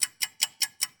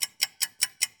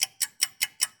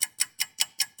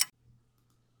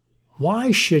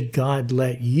Why should God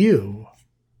let you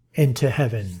into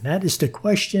heaven? That is the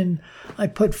question I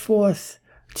put forth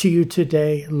to you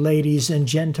today, ladies and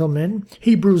gentlemen.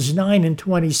 Hebrews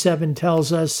 9:27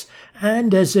 tells us,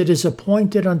 "And as it is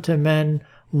appointed unto men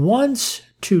once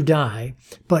to die,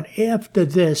 but after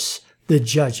this the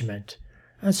judgment."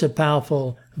 That's a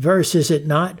powerful verse, is it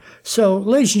not? So,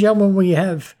 ladies and gentlemen, we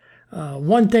have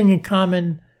one thing in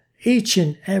common. Each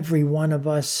and every one of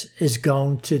us is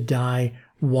going to die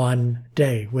one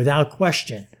day, without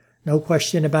question. No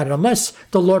question about it, unless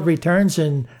the Lord returns,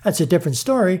 and that's a different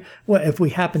story, well, if we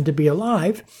happen to be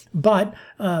alive. But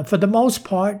for the most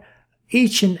part,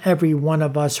 each and every one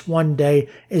of us one day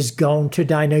is going to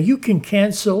die. Now, you can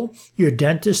cancel your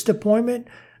dentist appointment,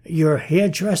 your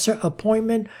hairdresser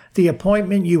appointment, the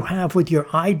appointment you have with your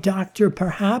eye doctor,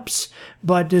 perhaps.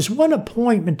 But there's one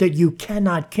appointment that you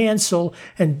cannot cancel,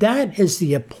 and that is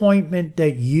the appointment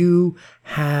that you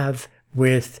have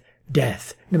with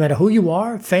death. No matter who you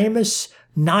are, famous,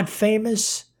 not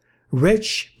famous,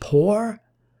 rich, poor,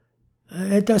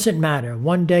 it doesn't matter.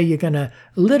 One day you're going to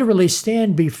literally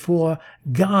stand before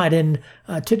God. And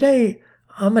today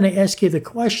I'm going to ask you the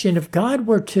question, if God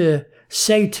were to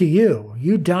say to you,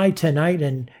 you die tonight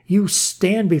and you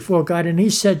stand before God, and he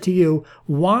said to you,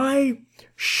 "Why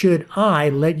should I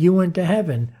let you into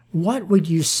heaven?" What would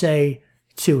you say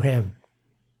to him?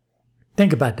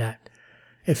 Think about that.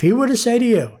 If he were to say to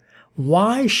you,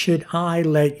 "Why should I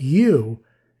let you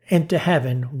into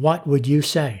heaven?" what would you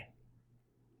say?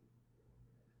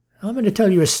 I'm going to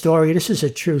tell you a story. This is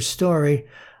a true story.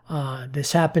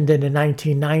 This happened in the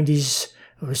 1990s.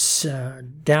 I was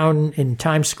down in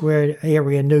Times Square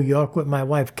area, New York, with my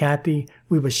wife, Kathy.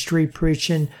 We were street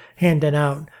preaching, handing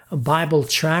out Bible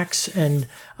tracts. And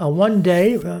one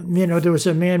day, there was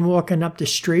a man walking up the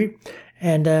street,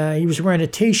 and he was wearing a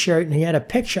T-shirt, and he had a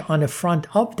picture on the front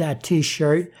of that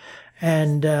T-shirt.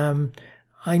 And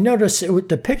I noticed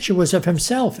the picture was of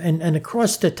himself, and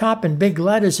across the top in big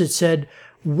letters it said,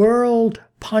 "World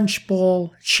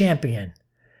Punchball Champion."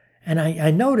 And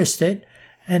I noticed it.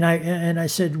 And I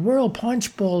said, "World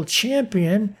Punchball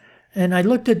Champion." And I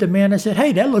looked at the man. I said,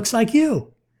 "Hey, that looks like you."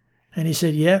 And he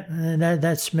said, "Yeah,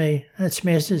 that's me. That's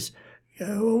me." I says,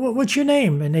 "What's your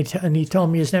name?" And he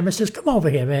told me his name. I says, "Come over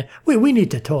here, man. We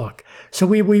need to talk." So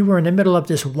we were in the middle of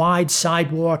this wide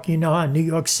sidewalk. You know how New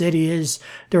York City is.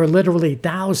 There are literally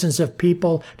thousands of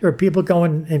people. There are people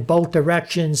going in both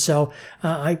directions. So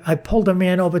I pulled the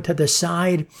man over to the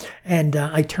side, and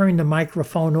I turned the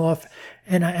microphone off.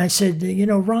 And I said,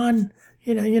 "Ron,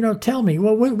 tell me,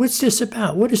 well, what's this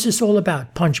about? What is this all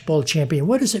about, Punchball Champion?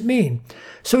 What does it mean?"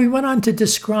 So he went on to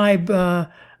describe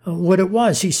what it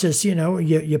was. He says,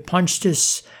 you punch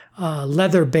this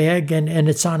leather bag, and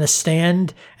it's on a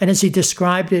stand. And as he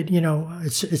described it,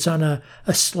 it's on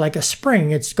like a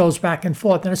spring. It goes back and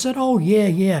forth. And I said, "Oh,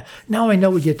 yeah. Now I know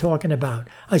what you're talking about.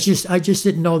 I just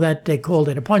didn't know that they called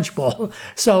it a punch ball."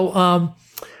 So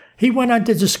he went on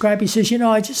to describe, he says,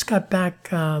 "I just got back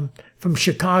from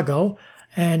Chicago,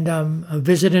 and I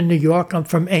visited New York. I'm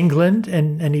from England."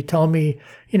 And he told me,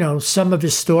 some of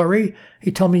his story. He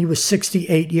told me he was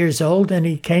 68 years old, and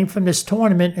he came from this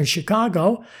tournament in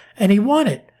Chicago, and he won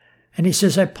it. And he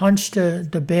says, "I punched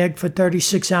the bag for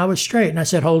 36 hours straight." And I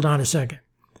said, "Hold on a second."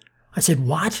 I said,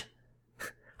 "What?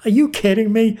 Are you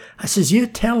kidding me?" I says, "You're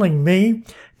telling me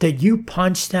that you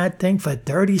punched that thing for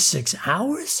 36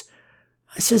 hours?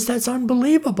 I says, "That's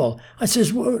unbelievable." I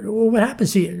says, "What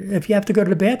happens to you? If you have to go to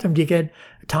the bathroom, do you get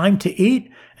time to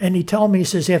eat?" And he told me, he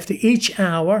says, "After each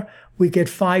hour, we get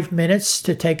 5 minutes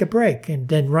to take a break, and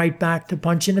then right back to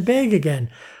punching the bag again."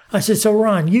 I said, "So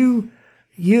Ron,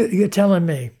 you're telling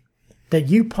me that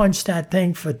you punched that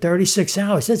thing for 36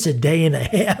 hours? That's a day and a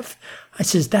half." I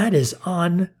says, "That is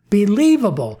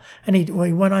unbelievable." And he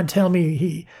went on to tell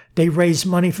me they raise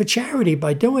money for charity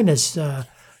by doing this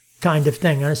kind of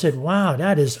thing. And I said, "Wow,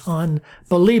 that is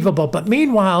unbelievable." But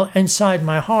meanwhile, inside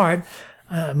my heart,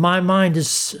 my mind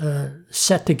is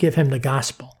set to give him the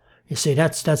gospel. You see,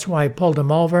 that's why I pulled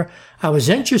him over. I was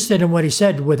interested in what he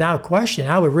said without question.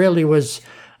 I really was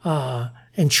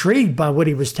intrigued by what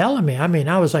he was telling me. I mean,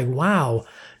 I was like, wow.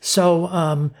 So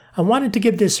I wanted to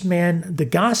give this man the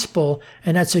gospel,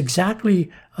 and that's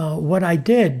exactly what I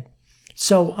did.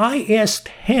 So I asked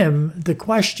him the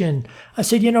question. I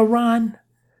said, "Ron,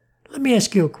 let me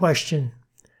ask you a question.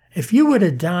 If you were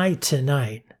to die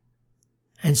tonight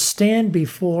and stand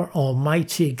before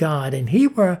Almighty God, and he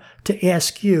were to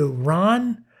ask you,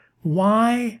 'Ron,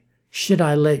 why should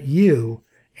I let you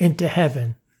into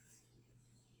heaven?'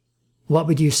 what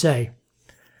would you say?"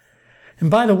 And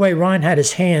by the way, Ron had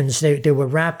his hands, they were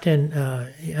wrapped in,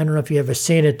 I don't know if you ever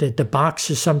seen it, the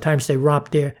boxers, sometimes they wrap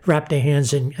their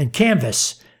hands in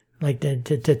canvas, like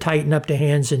to tighten up the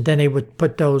hands, and then they would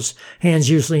put those hands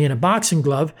usually in a boxing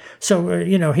glove. So,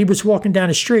 he was walking down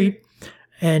the street,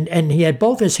 and he had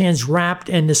both his hands wrapped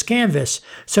in this canvas.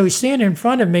 So he's standing in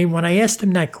front of me. When I asked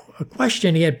him that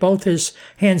question, he had both his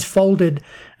hands folded,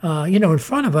 in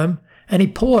front of him, and he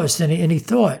paused and he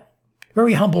thought.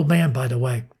 Very humble man, by the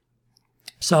way.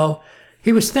 So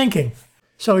he was thinking.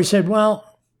 So he said,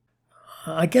 well,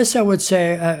 I guess I would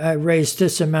say I raised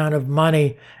this amount of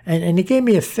money. And he gave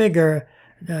me a figure.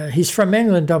 He's from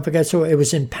England, don't forget, so it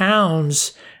was in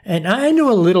pounds. And I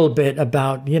knew a little bit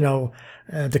about,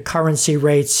 the currency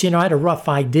rates. I had a rough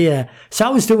idea. So I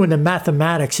was doing the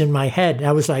mathematics in my head.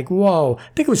 I was like, whoa,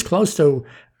 I think it was close to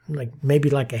maybe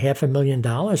like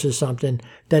 $500,000 or something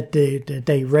that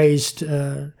they raised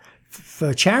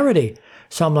for charity.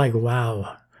 So I'm like,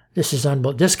 wow, this is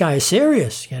unbelievable. This guy is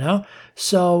serious,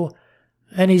 So,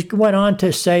 and he went on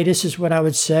to say, this is what I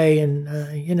would say.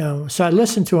 And, so I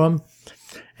listened to him.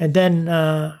 And then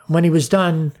when he was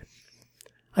done,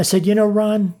 I said,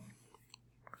 Ron,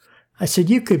 I said,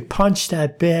 you could punch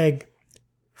that bag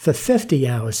for 50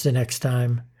 hours the next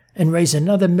time and raise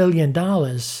another $1 million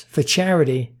for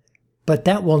charity, but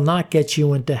that will not get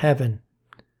you into heaven.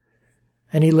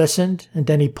 And he listened, and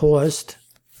then he paused.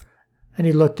 And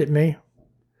he looked at me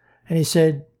and he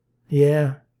said,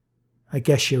 yeah, I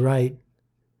guess you're right.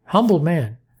 Humble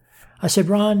man. I said,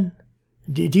 Ron,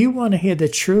 do you want to hear the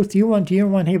truth? Do you want to hear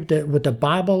what the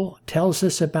Bible tells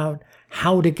us about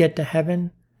how to get to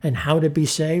heaven and how to be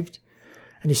saved?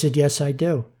 And he said, yes, I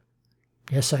do.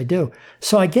 Yes, I do.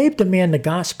 So I gave the man the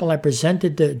gospel. I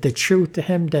presented the truth to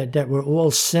him that we're all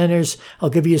sinners. I'll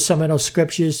give you some of those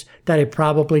scriptures that I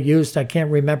probably used. I can't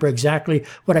remember exactly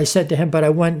what I said to him, but I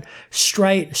went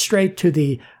straight to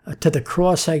the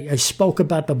cross. I spoke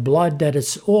about the blood, that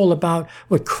it's all about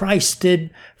what Christ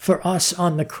did for us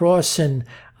on the cross, and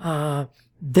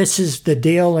this is the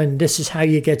deal, and this is how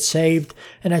you get saved.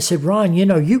 And I said, Ron,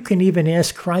 you can even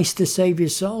ask Christ to save your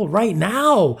soul right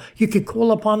now. You could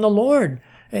call upon the Lord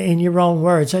in your own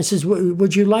words. I says,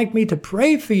 would you like me to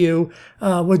pray for you?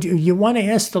 Would you want to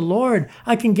ask the Lord?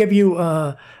 I can give you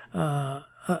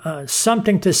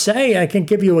something to say. I can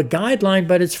give you a guideline,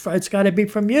 but it's got to be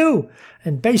from you.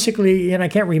 And basically, and I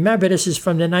can't remember, this is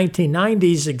from the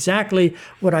 1990s, exactly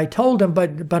what I told him,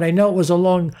 but I know it was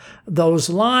along those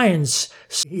lines.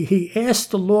 He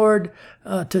asked the Lord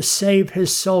to save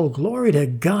his soul. Glory to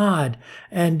God.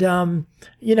 And,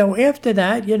 after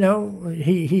that,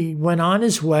 he went on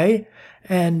his way.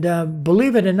 And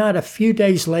believe it or not, a few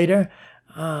days later,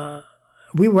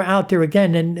 we were out there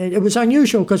again, and it was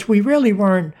unusual because we really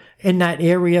weren't in that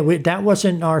area. That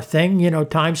wasn't our thing,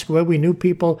 Times Square. We knew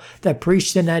people that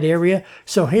preached in that area.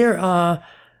 So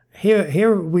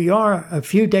here we are a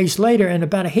few days later, and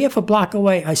about a half a block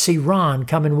away, I see Ron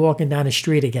coming walking down the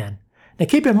street again. Now,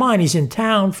 keep in mind, he's in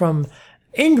town from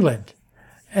England.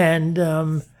 And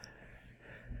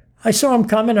I saw him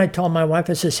coming. I told my wife,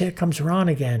 I says, here comes Ron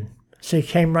again. So he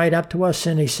came right up to us,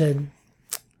 and he said,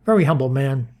 very humble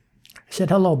man. He said,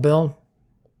 hello, Bill.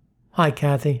 Hi,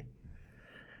 Kathy.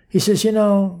 He says,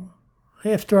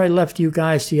 after I left you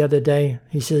guys the other day,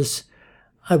 he says,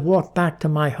 I walked back to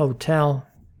my hotel.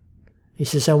 He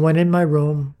says, I went in my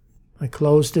room. I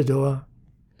closed the door.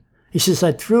 He says,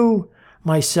 I threw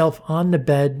myself on the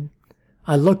bed.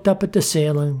 I looked up at the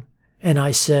ceiling, and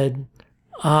I said,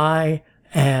 I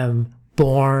am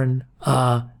born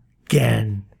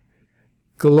again.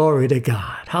 Glory to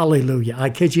God. Hallelujah.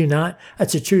 I kid you not.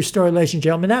 That's a true story, ladies and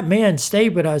gentlemen. That man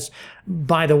stayed with us,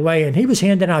 by the way, and he was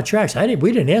handing out tracts. We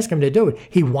didn't ask him to do it.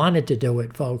 He wanted to do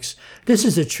it, folks. This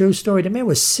is a true story. The man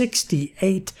was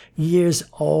 68 years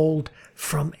old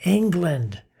from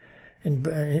England. And,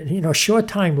 a short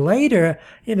time later,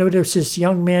 there was this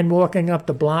young man walking up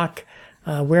the block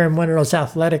wearing one of those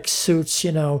athletic suits,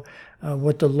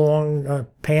 with the long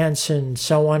pants and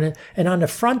so on. And on the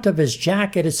front of his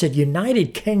jacket, it said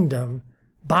United Kingdom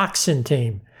Boxing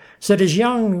Team. So this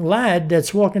young lad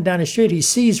that's walking down the street, he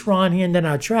sees Ron handing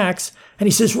out tracts, and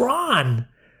he says, Ron,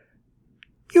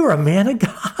 you're a man of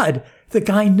God. The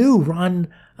guy knew Ron,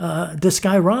 this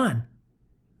guy Ron.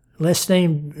 Last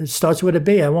name starts with a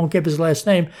B. I won't give his last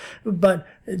name. But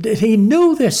he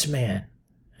knew this man.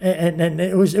 And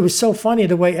it was so funny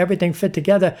the way everything fit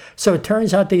together. So it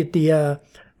turns out the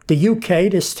the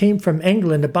UK, this team from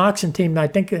England, the boxing team, I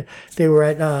think they were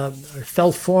at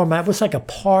Felt Forum. That was like a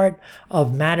part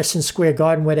of Madison Square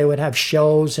Garden where they would have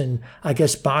shows and I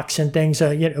guess boxing things.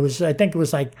 It was, I think it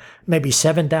was like maybe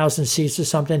 7,000 seats or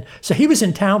something. So he was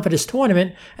in town for this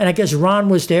tournament, and I guess Ron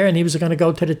was there and he was going to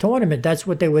go to the tournament. That's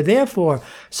what they were there for.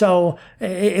 So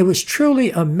it was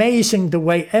truly amazing the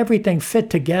way everything fit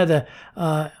together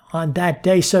on that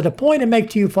day. So the point I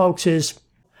make to you folks is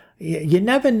you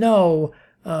never know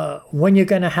when you're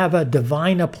going to have a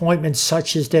divine appointment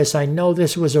such as this. I know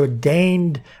this was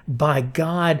ordained by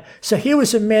God. So here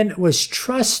was a man that was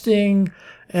trusting,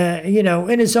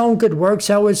 in his own good works,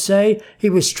 I would say. He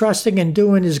was trusting and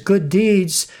doing his good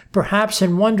deeds, perhaps,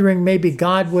 and wondering maybe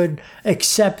God would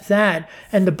accept that.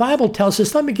 And the Bible tells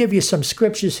us, let me give you some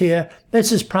scriptures here.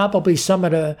 This is probably some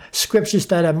of the scriptures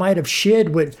that I might have shared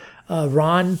with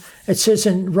Ron. It says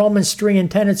in Romans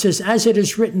 3:10, it says, as it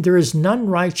is written, there is none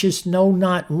righteous, no,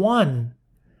 not one.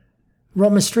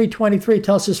 Romans 3:23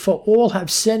 tells us, for all have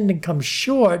sinned and come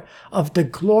short of the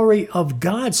glory of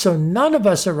God. So none of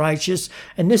us are righteous.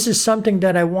 And this is something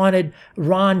that I wanted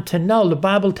Ron to know. The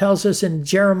Bible tells us in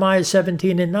Jeremiah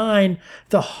 17:9,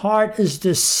 the heart is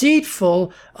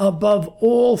deceitful above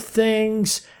all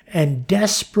things and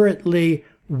desperately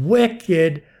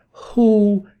wicked.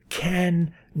 Who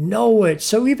can know it?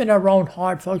 So even our own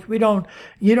heart, folks, we don't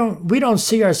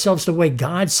see ourselves the way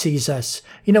God sees us.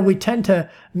 We tend to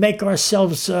make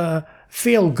ourselves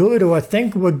feel good or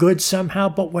think we're good somehow,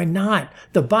 but we're not.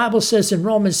 The Bible says in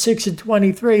Romans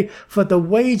 6:23, for the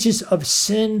wages of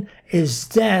sin is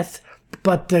death,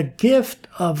 but the gift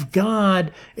of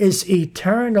God is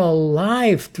eternal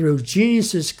life through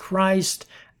Jesus Christ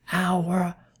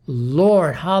our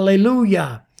Lord.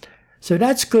 Hallelujah. So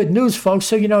that's good news, folks.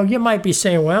 So, you might be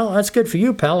saying, well, that's good for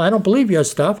you, pal. I don't believe your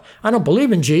stuff. I don't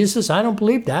believe in Jesus. I don't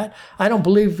believe that. I don't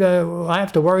believe I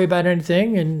have to worry about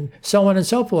anything, and so on and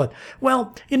so forth.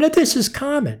 Well, this is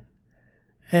common.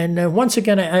 And once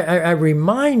again, I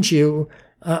remind you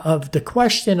of the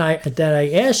question that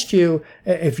I asked you.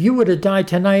 If you were to die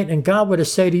tonight and God were to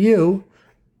say to you,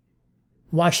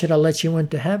 why should I let you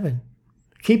into heaven?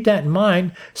 Keep that in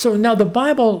mind. So now the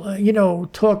Bible,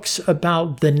 talks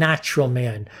about the natural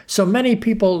man. So many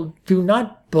people do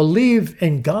not believe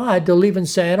in God. They'll even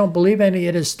say, I don't believe any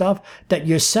of this stuff that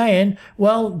you're saying.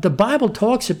 Well, the Bible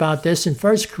talks about this in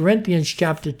 1 Corinthians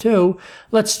chapter 2.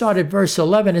 Let's start at verse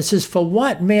 11. It says, for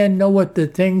what man knoweth the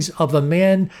things of a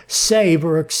man save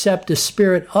or except the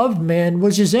spirit of man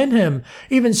which is in him?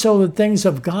 Even so the things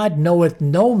of God knoweth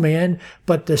no man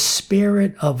but the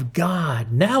Spirit of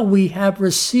God. Now we have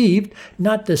received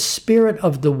not the spirit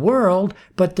of the world,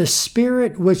 but the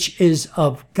Spirit which is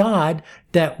of God,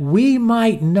 that we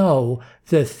might know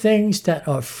the things that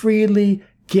are freely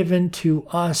given to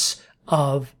us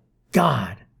of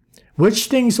God. Which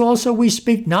things also we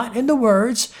speak not in the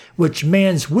words which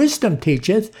man's wisdom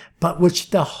teacheth, but which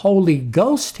the Holy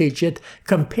Ghost teacheth,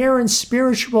 comparing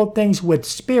spiritual things with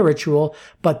spiritual.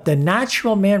 But the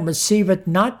natural man receiveth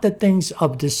not the things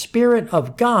of the Spirit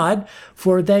of God,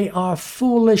 for they are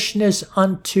foolishness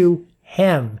unto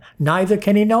him. Neither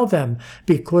can he know them,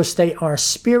 because they are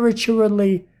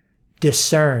spiritually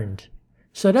discerned.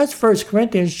 So that's 1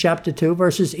 Corinthians chapter 2,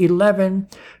 verses 11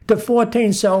 to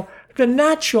 14. So the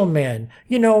natural man,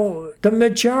 the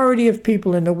majority of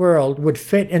people in the world would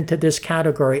fit into this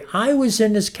category. I was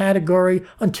in this category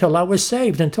until I was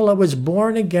saved, until I was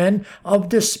born again of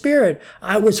the Spirit.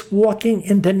 I was walking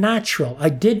in the natural. I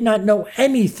did not know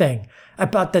anything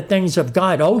about the things of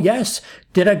God. Oh, yes.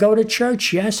 Did I go to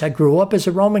church? Yes. I grew up as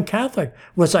a Roman Catholic.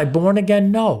 Was I born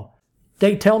again? No.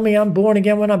 They tell me I'm born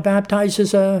again when I'm baptized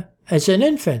as an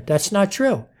infant. That's not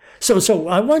true. So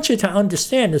I want you to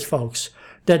understand this, folks,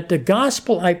 that the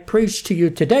gospel I preach to you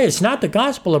today is not the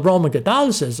gospel of Roman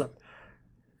Catholicism.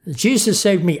 Jesus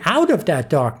saved me out of that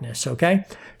darkness, okay?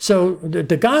 So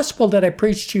the gospel that I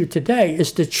preach to you today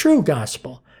is the true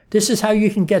gospel. This is how you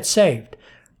can get saved.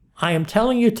 I am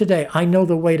telling you today, I know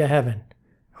the way to heaven.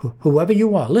 Whoever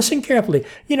you are, listen carefully.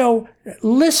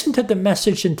 Listen to the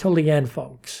message until the end,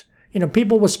 folks.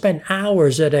 People will spend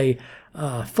hours at a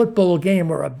football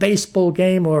game or a baseball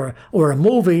game or a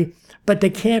movie, but they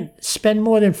can't spend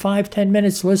more than 5-10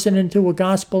 minutes listening to a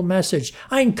gospel message.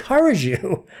 I encourage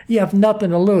you. You have nothing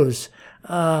to lose.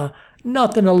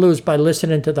 Nothing to lose by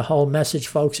listening to the whole message,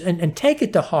 folks. And take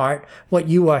it to heart what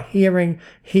you are hearing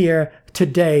here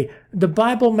today. The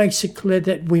Bible makes it clear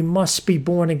that we must be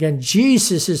born again.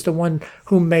 Jesus is the one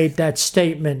who made that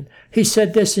statement. He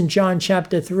said this in John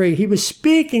chapter 3. He was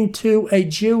speaking to a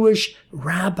Jewish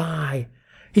rabbi.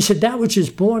 He said, that which is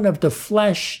born of the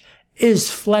flesh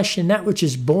is flesh, and that which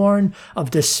is born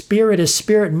of the Spirit is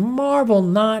spirit. Marvel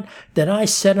not that I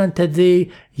said unto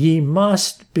thee, ye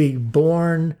must be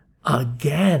born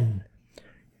again.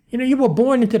 You know, you were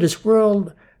born into this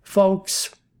world, folks.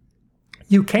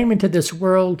 You came into this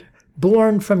world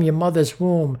born from your mother's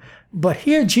womb. But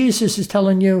here Jesus is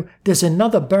telling you there's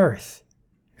another birth.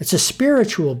 It's a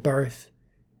spiritual birth.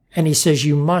 And he says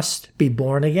you must be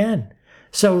born again.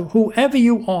 So whoever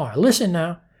you are, listen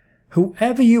now,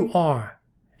 whoever you are,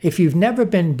 if you've never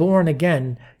been born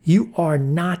again, you are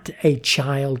not a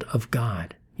child of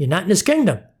God. You're not in his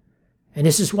kingdom. And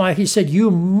this is why he said,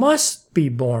 you must be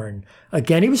born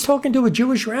again. He was talking to a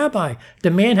Jewish rabbi.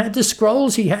 The man had the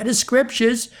scrolls, he had his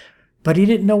scriptures, but he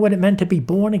didn't know what it meant to be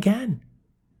born again.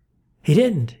 He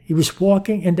didn't. He was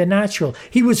walking in the natural.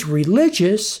 He was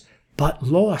religious, but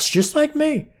lost, just like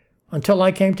me, until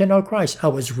I came to know Christ. I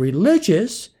was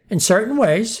religious in certain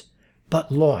ways,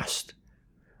 but lost.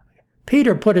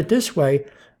 Peter put it this way,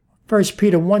 1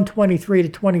 Peter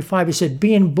 1:23-25, he said,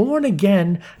 being born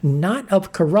again, not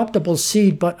of corruptible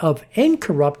seed, but of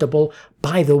incorruptible,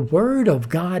 by the word of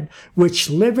God, which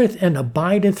liveth and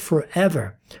abideth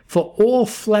forever. For all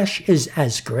flesh is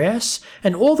as grass,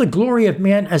 and all the glory of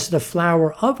man as the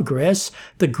flower of grass.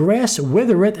 The grass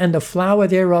withereth, and the flower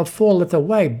thereof falleth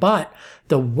away. But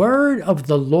the word of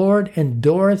the Lord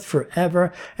endureth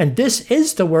forever. And this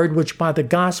is the word which by the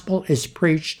gospel is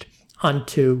preached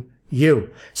unto you.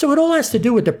 So it all has to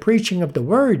do with the preaching of the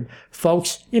word,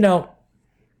 folks. You know,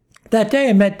 that day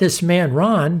I met this man,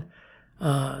 Ron,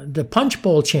 the punch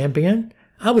bowl champion.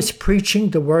 I was preaching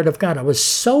the word of God. I was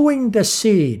sowing the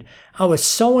seed. I was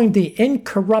sowing the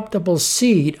incorruptible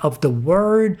seed of the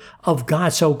word of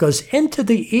God. So it goes into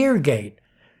the ear gate.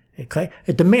 Okay?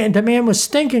 The man was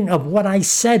thinking of what I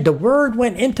said. The word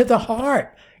went into the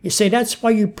heart. You see, that's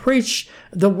why you preach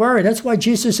the word. That's why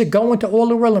Jesus said, go into all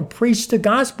the world and preach the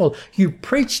gospel. You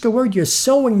preach the word. You're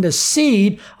sowing the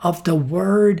seed of the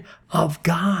word of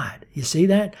God. You see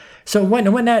that? So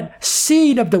when that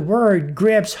seed of the word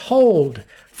grabs hold,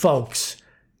 folks,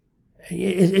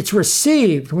 it's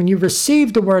received. When you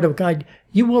receive the word of God,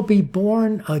 you will be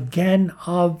born again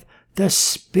of the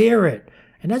Spirit.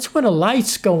 And that's when the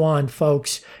lights go on,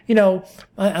 folks. You know,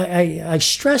 I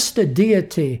stress the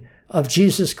deity of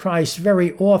Jesus Christ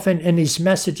very often in these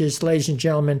messages, ladies and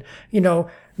gentlemen. You know,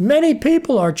 many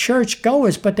people are church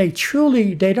goers, but they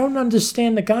don't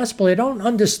understand the gospel. They don't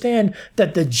understand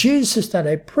that the Jesus that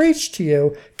I preached to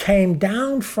you came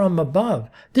down from above.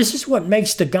 This is what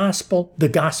makes the gospel the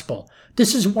gospel.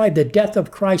 This is why the death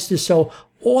of Christ is so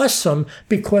awesome,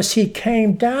 because he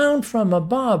came down from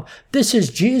above. This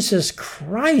is Jesus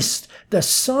Christ, the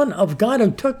Son of God, who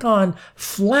took on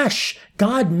flesh.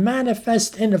 God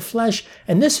manifest in the flesh.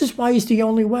 And this is why he's the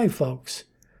only way, folks.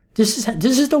 This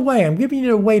is the way. I'm giving you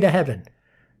the way to heaven.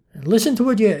 Listen to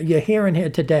what you're hearing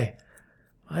here today.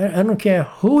 I don't care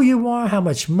who you are, how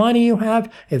much money you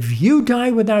have. If you die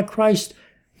without Christ,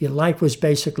 your life was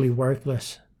basically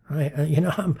worthless. Right? You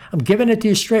know, I'm giving it to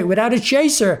you straight, without a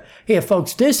chaser. Here,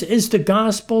 folks, this is the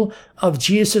gospel of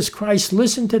Jesus Christ.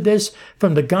 Listen to this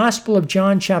from the Gospel of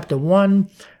John, chapter 1,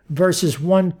 verses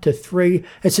 1-3.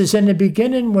 It says, in the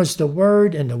beginning was the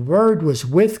Word, and the Word was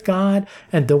with God,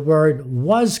 and the Word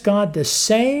was God. The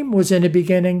same was in the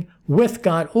beginning with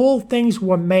God. All things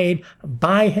were made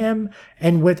by him,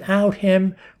 and without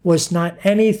him was not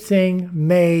anything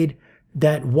made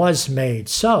that was made.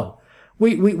 So,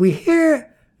 we hear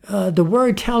the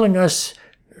word telling us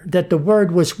that the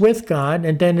word was with God,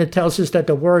 and then it tells us that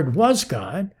the word was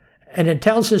God, and it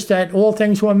tells us that all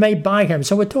things were made by him.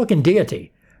 So we're talking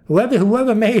deity.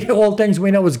 Whoever made all things we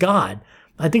know is God.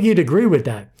 I think you'd agree with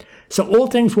that. So all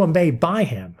things were made by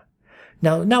him.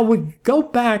 Now we go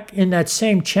back in that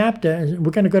same chapter, and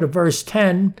we're going to go to verse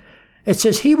 10. It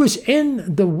says, he was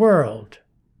in the world,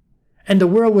 and the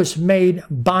world was made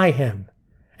by him,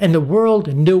 and the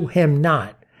world knew him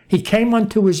not. He came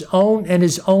unto his own, and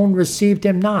his own received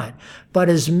him not. But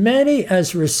as many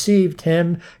as received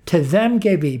him, to them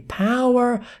gave he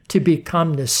power to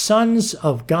become the sons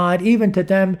of God, even to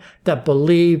them that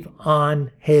believe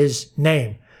on his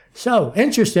name. So,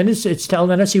 interesting, it's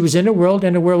telling us he was in the world,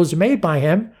 and the world was made by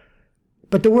him,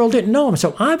 but the world didn't know him.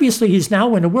 So obviously he's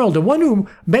now in the world. The one who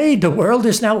made the world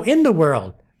is now in the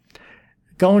world.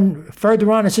 Going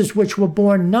further on, it says, which were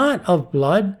born not of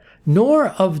blood, nor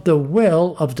of the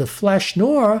will of the flesh,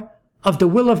 nor of the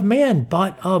will of man,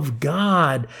 but of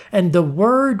God. And the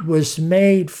Word was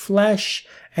made flesh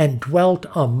and dwelt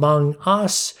among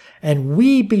us, and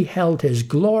we beheld his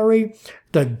glory,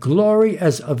 the glory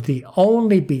as of the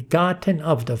only begotten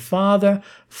of the Father,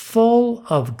 full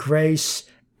of grace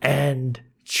and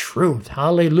truth.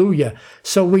 Hallelujah.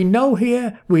 So we know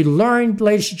here, we learned,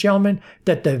 ladies and gentlemen,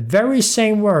 that the very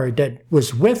same word that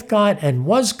was with God and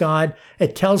was God,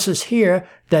 it tells us here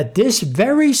that this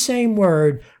very same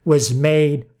word was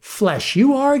made flesh.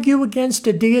 You argue against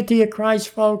the deity of Christ,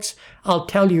 folks, I'll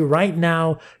tell you right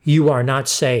now, you are not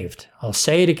saved. I'll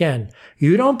say it again.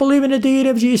 You don't believe in the deity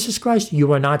of Jesus Christ,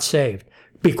 you are not saved.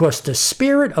 Because the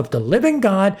Spirit of the living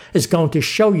God is going to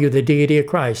show you the deity of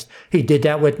Christ. He did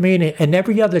that with me and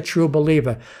every other true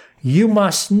believer. You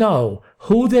must know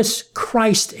who this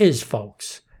Christ is,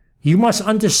 folks. You must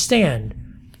understand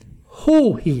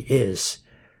who he is.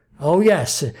 Oh,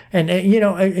 yes. And you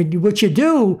know, what you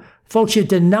do, folks, you're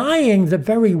denying the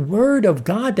very word of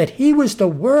God, that he was the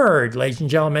word, ladies and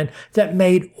gentlemen, that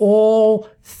made all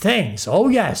things. Oh,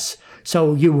 yes.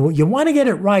 So you want to get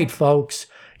it right, folks.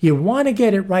 You want to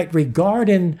get it right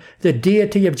regarding the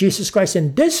deity of Jesus Christ.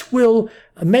 And this will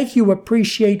make you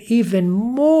appreciate even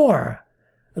more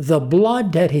the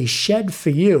blood that he shed for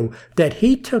you, that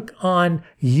he took on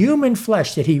human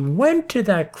flesh, that he went to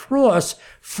that cross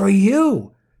for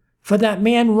you, for that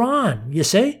man Ron, you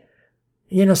see?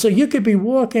 You know, so you could be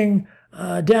walking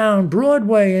down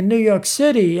Broadway in New York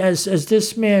City, as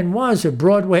this man was, or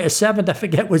Broadway or 7th, I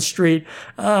forget which street,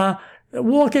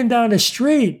 walking down the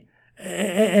street,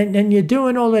 and you're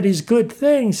doing all of these good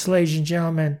things, ladies and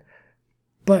gentlemen,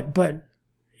 but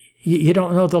you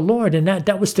don't know the Lord. And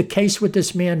that was the case with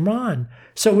this man, Ron.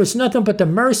 So it was nothing but the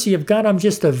mercy of God. I'm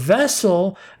just a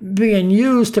vessel being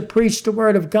used to preach the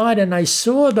word of God. And I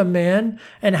saw the man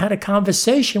and had a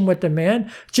conversation with the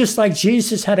man, just like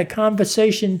Jesus had a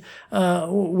conversation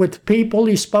with people.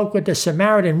 He spoke with the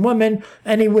Samaritan woman,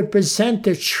 and he would present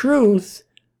the truth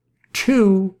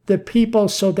to the people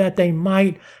so that they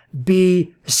might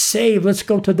be saved. Let's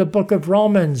go to the book of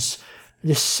Romans.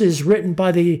 This is written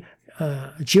by the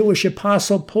Jewish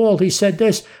apostle Paul. He said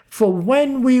this, "For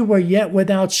when we were yet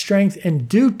without strength, in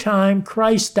due time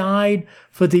Christ died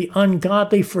for the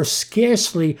ungodly, for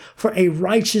scarcely for a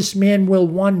righteous man will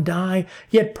one die,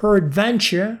 yet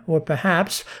peradventure, or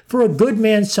perhaps, for a good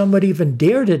man some would even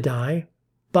dare to die.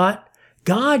 But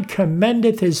God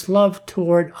commendeth his love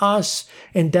toward us,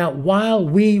 in that while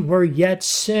we were yet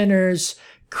sinners,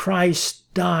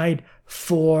 Christ died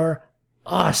for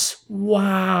us."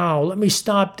 Wow. Let me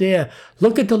stop there.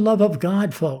 Look at the love of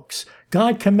God, folks.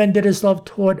 God commended his love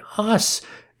toward us,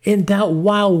 in that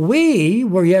while we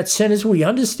were yet sinners, we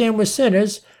understand we're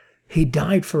sinners, he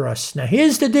died for us. Now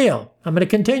here's the deal. I'm going to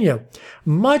continue.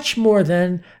 Much more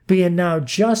than being now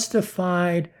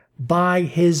justified by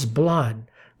his blood,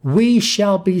 we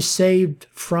shall be saved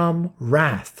from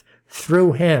wrath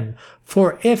through him.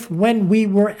 For if when we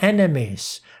were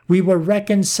enemies, we were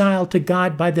reconciled to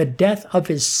God by the death of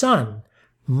his Son,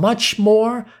 much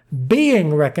more,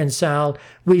 being reconciled,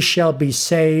 we shall be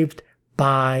saved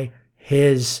by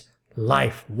his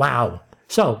life. Wow.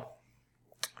 So,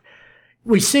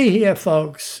 we see here,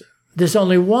 folks, there's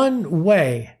only one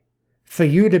way for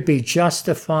you to be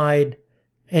justified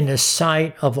in the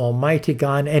sight of Almighty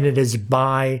God, and it is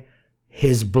by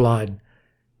his blood.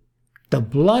 The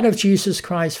blood of Jesus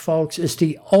Christ, folks, is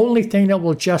the only thing that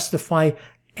will justify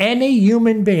any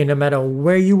human being, no matter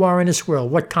where you are in this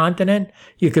world, what continent.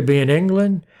 You could be in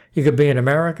England, you could be in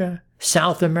America,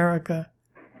 South America,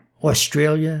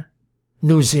 Australia,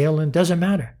 New Zealand, doesn't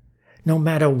matter. No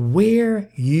matter where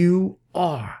you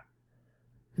are,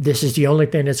 this is the only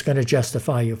thing that's going to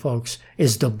justify you, folks,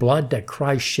 is the blood that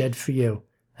Christ shed for you.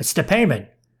 That's the payment,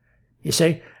 you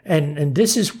see? And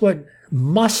this is what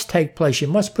must take place. You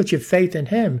must put your faith in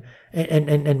him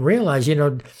and realize, you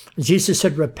know, Jesus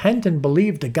said, repent and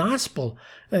believe the gospel.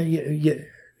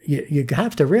 You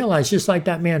have to realize, just like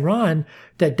that man Ron,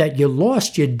 that you're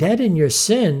lost, you're dead in your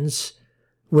sins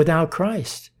without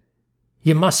Christ.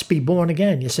 You must be born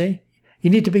again, you see? You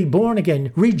need to be born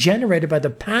again, regenerated by the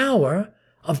power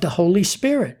of the Holy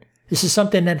Spirit. This is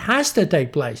something that has to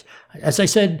take place. As I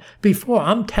said before,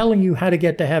 I'm telling you how to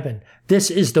get to heaven. This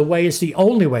is the way. It's the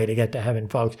only way to get to heaven,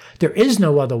 folks. There is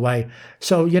no other way.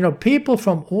 So, you know, people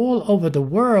from all over the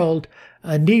world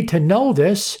need to know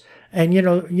this. And, you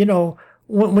know,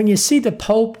 when you see the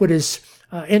Pope with his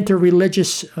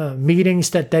interreligious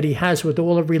meetings that he has with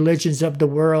all the religions of the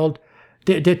world,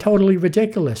 they're totally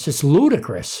ridiculous. It's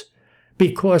ludicrous,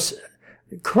 because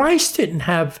Christ didn't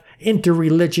have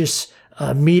interreligious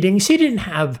meetings. He didn't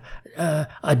have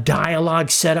a dialogue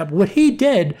set up. What he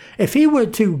did, if he were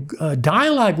to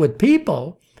dialogue with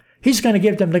people, he's going to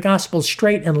give them the gospel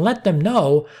straight and let them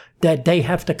know that they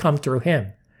have to come through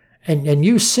him. And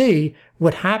you see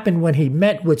what happened when he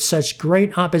met with such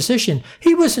great opposition.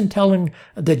 He wasn't telling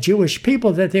the Jewish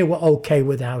people that they were okay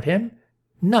without him.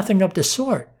 Nothing of the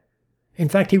sort. In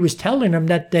fact, he was telling them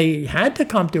that they had to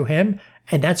come to him,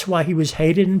 and that's why he was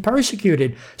hated and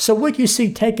persecuted. So what you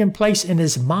see taking place in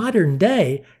his modern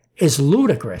day is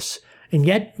ludicrous. And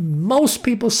yet most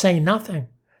people say nothing.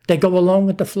 They go along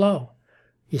with the flow.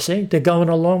 You see, they're going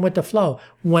along with the flow.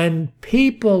 When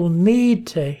people need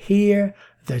to hear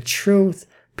the truth,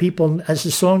 people, as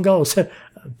the song goes,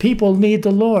 people need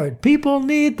the Lord. People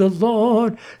need the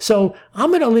Lord. So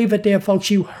I'm going to leave it there,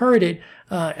 folks. You heard it.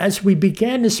 As we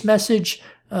began this message,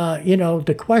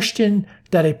 the question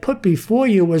that I put before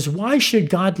you was, why should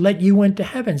God let you into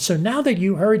heaven? So now that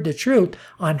you heard the truth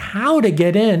on how to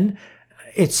get in,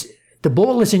 the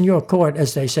ball is in your court,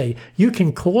 as they say. You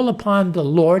can call upon the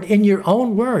Lord in your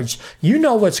own words. You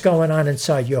know what's going on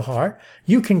inside your heart.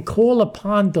 You can call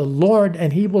upon the Lord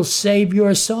and he will save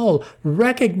your soul.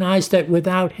 Recognize that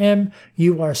without him,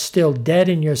 you are still dead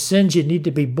in your sins. You need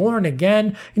to be born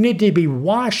again. You need to be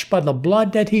washed by the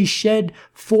blood that he shed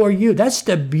for you. That's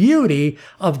the beauty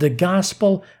of the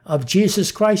gospel of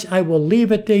Jesus Christ. I will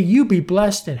leave it there. You be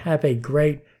blessed and have a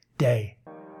great day.